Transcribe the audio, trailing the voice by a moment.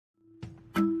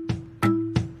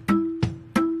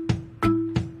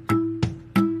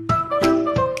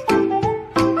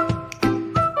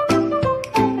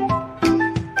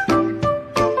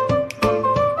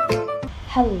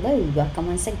welcome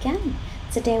once again.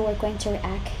 Today we're going to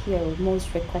react your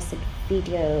most requested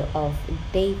video of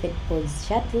Dawid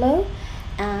Podsiadło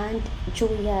and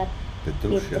Julia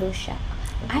Pietrucha.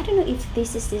 I don't know if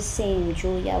this is the same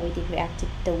Julia we did react to,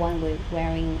 the one with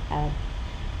wearing a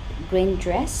green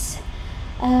dress.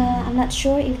 I'm not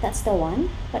sure if that's the one,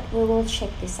 but we will check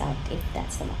this out if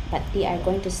that's the one. But they are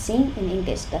going to sing in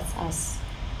English. That's us.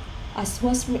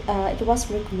 It was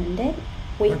recommended.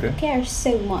 We care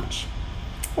so much.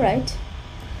 All right.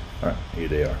 All right, here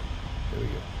they are. There we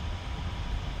go.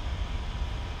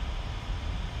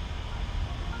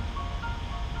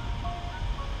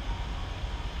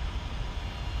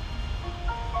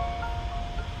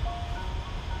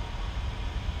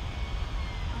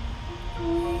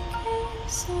 We care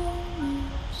so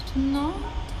much to not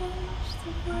touch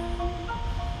the ground.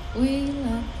 We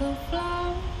let the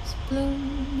flowers bloom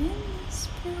in the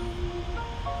spring.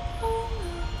 All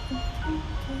of the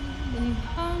people, they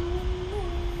hum in the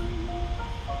wind,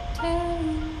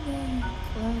 tearing their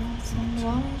clothes and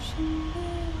washing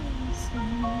their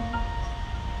sins.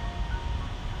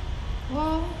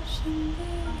 Washing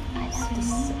I their love this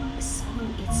sins.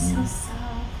 song. It's so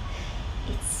soft.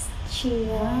 It's chill.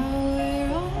 Now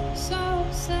we're all so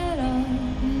set up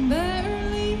and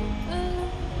barely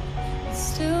alive, but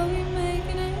still we make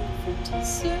an effort to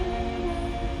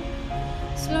survive.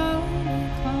 Slowly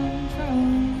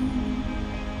controlling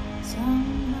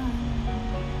somehow.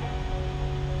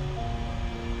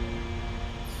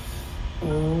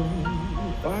 Oh,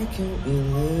 why can't we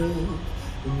live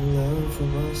and learn from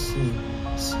our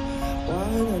sins? Why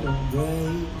not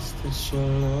embrace that your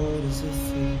Lord is a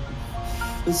thief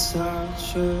with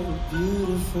such a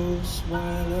beautiful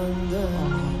smile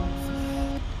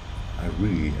underneath? I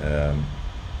really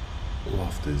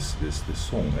love this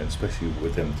song, and especially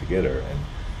with them together. And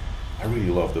I really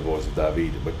love the voice of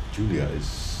Dawid, but Julia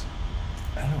is,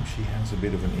 I don't know, she has a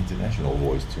bit of an international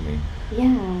voice to me.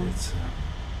 Yeah, It's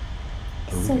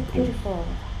it's so really cool. beautiful.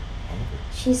 I love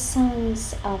it. She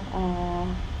sings of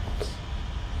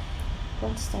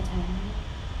what's that?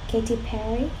 Katy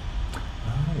Perry.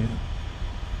 Ah, yeah.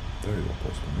 Very well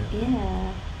possible, yeah.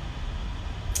 Yeah,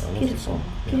 I love the beautiful, song.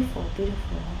 Yeah. beautiful,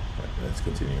 beautiful. Right, let's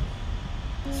continue.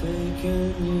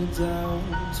 Taking you down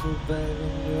to bed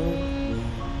on your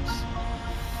knees,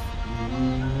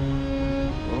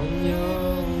 on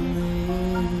your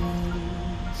knees.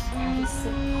 That is so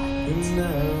And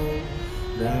quiet.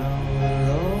 now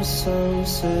we're all so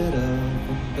set up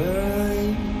and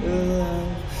buried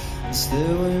alive, and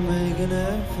still we make an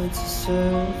effort to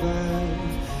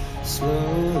survive,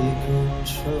 slowly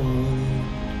controlling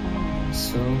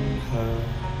somehow.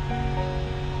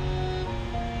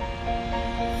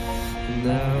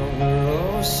 Now we're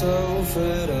all so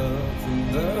fed up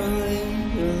and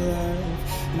burning alive,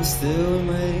 and still we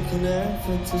make an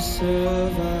effort to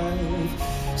survive,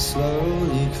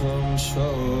 slowly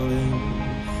controlling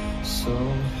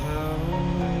somehow.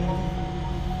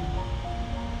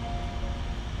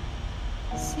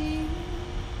 See,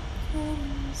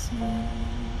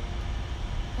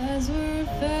 as we're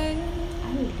fading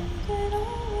I really love it.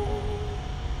 away.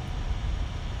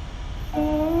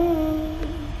 Oh,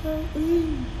 I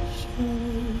wish I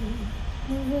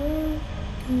never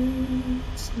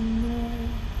get to know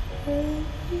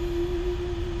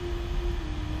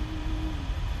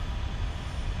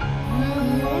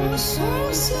We're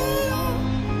so set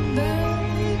on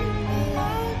barely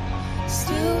alive,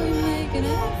 still we make an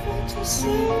effort to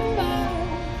survive,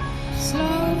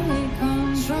 slowly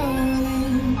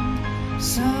controlling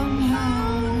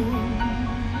somehow.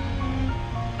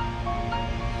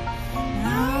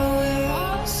 Now we're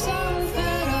all so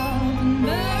fed up and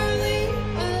barely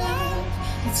alive,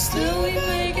 but still we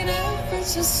make an effort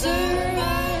to survive.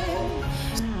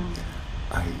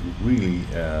 I really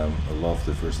love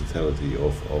the versatility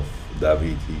of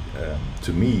Dawid.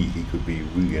 To me, he could be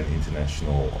really an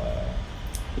international.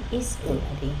 He is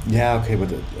already. Yeah, okay,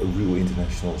 but a real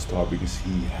international star, because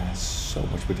he has so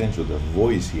much potential. The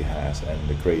voice he has and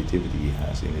the creativity he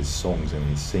has in his songs and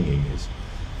his singing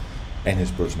and his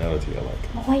personality, I like.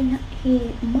 Why not?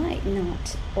 He might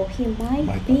not, or he might,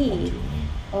 Might not be. want to.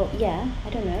 Oh yeah, I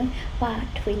don't know, but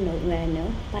we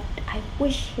know. But I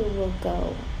wish he will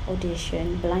go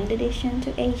blind audition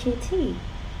to AGT.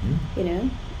 You know,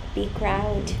 big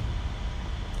crowd.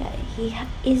 Yeah,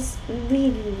 is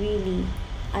really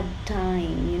a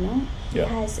dime. You know, he Yeah.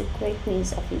 has a great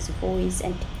range of his voice,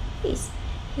 and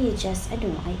he just, I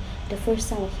don't know. The first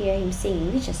time we hear him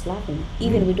singing, we just love him.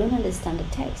 Even we don't understand the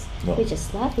text, No. we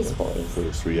just love his The voice.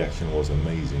 first reaction was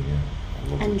amazing. Yeah, I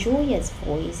loved And it. Julia's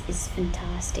voice is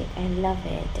fantastic. I love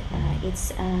it.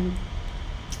 It's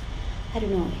I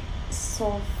don't know,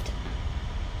 soft.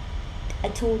 I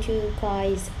told you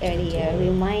guys earlier, Julia.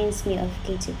 reminds me of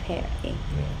Katy Perry. Yeah.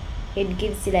 It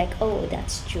gives you like, oh,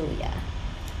 that's Julia.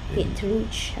 Yeah.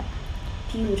 Pietrucha.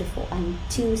 Beautiful. And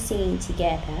two singing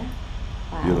together.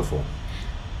 Wow. Beautiful.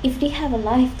 If they have a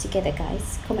live together,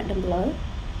 guys, comment down below.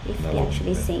 If No, they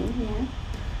actually yeah. sing, yeah.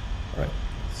 All right.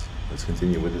 Let's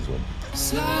continue with this one.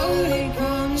 Slowly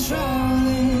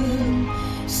controlling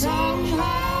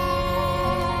somehow.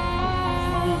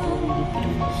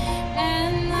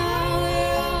 And now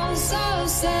we're all so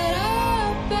set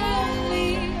up,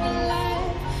 barely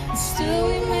alive. And still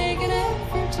we make an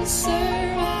effort to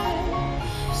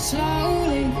survive.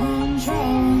 Slowly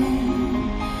controlling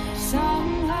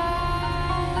somehow.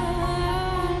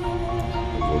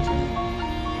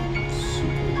 Unfortunately,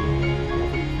 super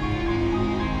lovely.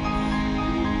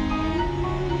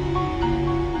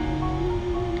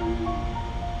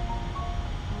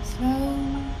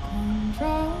 Slowly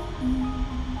controlling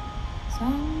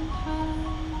somehow.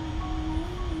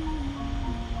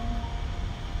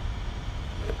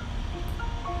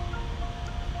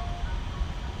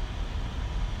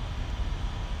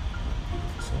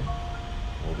 Beautiful song.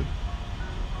 All the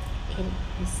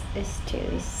This too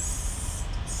is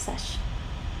such,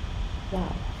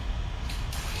 wow.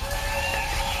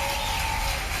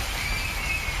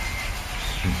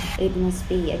 It must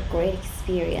be a great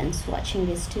experience watching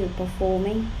these two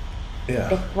performing. The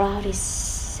yeah. crowd is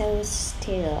so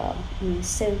still and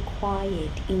so quiet,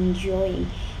 enjoying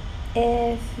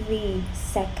every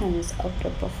seconds of the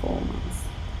performance.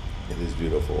 It is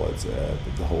beautiful. It's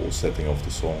the whole setting of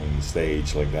the song, the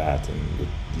stage like that, and with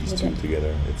these With two the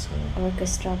together. It's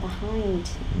orchestra behind.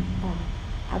 Wow,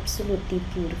 absolutely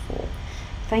beautiful.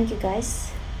 Thank you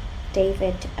guys.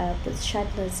 Dawid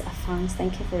Podsiadło's fans,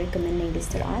 thank you for recommending this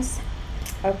to Yeah. us.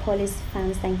 Our Polish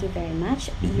fans, thank you very much.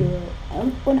 Mhm. You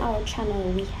on our channel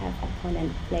we have a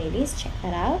Poland playlist. Check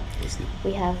that out. it's the,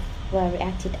 We have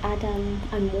reacted Adam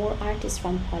and more artists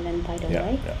from Poland, by the yeah,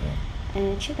 way. yeah,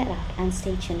 yeah. Check that out and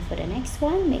stay tuned for the next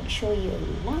one. Make sure you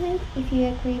like if you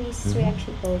agree this Mhm.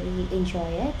 reaction or really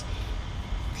enjoy it.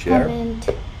 Share, Comment.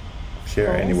 share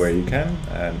course. anywhere you can,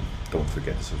 and don't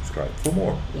forget to subscribe for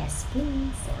more. Yes,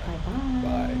 please. All right.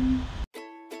 Bye-bye. Bye.